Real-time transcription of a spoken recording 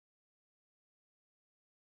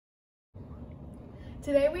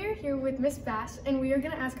Today we are here with Miss Bass and we are going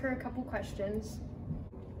to ask her a couple questions.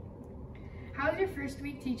 How was your first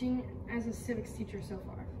week teaching as a civics teacher so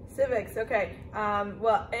far? Civics, okay.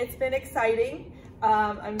 Well, it's been exciting.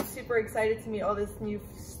 I'm super excited to meet all these new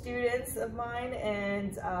students of mine,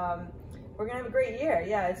 and we're gonna have a great year.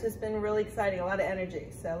 Yeah, it's just been really exciting, a lot of energy,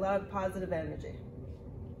 so a lot of positive energy.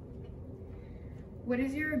 What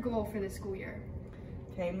is your goal for this school year?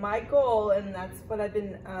 Okay, my goal, and that's what I've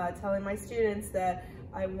been telling my students, that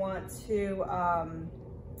I want it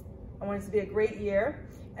to be a great year,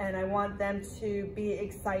 and I want them to be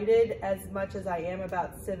excited as much as I am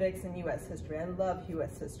about civics and U.S. history. I love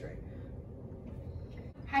U.S. history.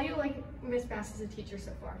 How do you like Miss Bass as a teacher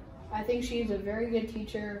so far? I think she's a very good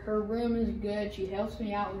teacher. Her room is good. She helps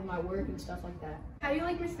me out with my work and stuff like that. How do you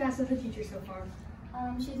like Miss Bass as a teacher so far?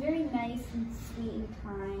 She's very nice and sweet and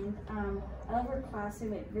kind. I love her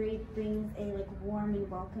classroom. It really brings a warm and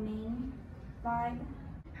welcoming vibe.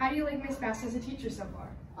 How do you like Miss Bass as a teacher so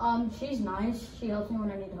far? She's nice. She helps me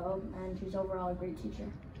when I need help, and she's overall a great teacher.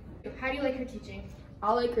 How do you like her teaching?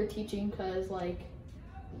 I like her teaching because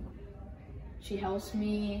she helps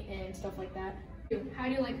me and stuff like that. How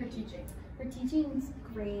do you like her teaching? Her teaching's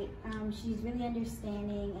great. She's really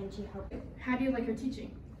understanding and she helps. How do you like her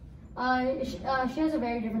teaching? She has a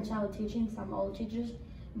very different style of teaching from all the teachers,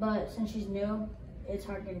 but since she's new, it's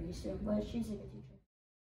hard getting used to, but she's a good teacher.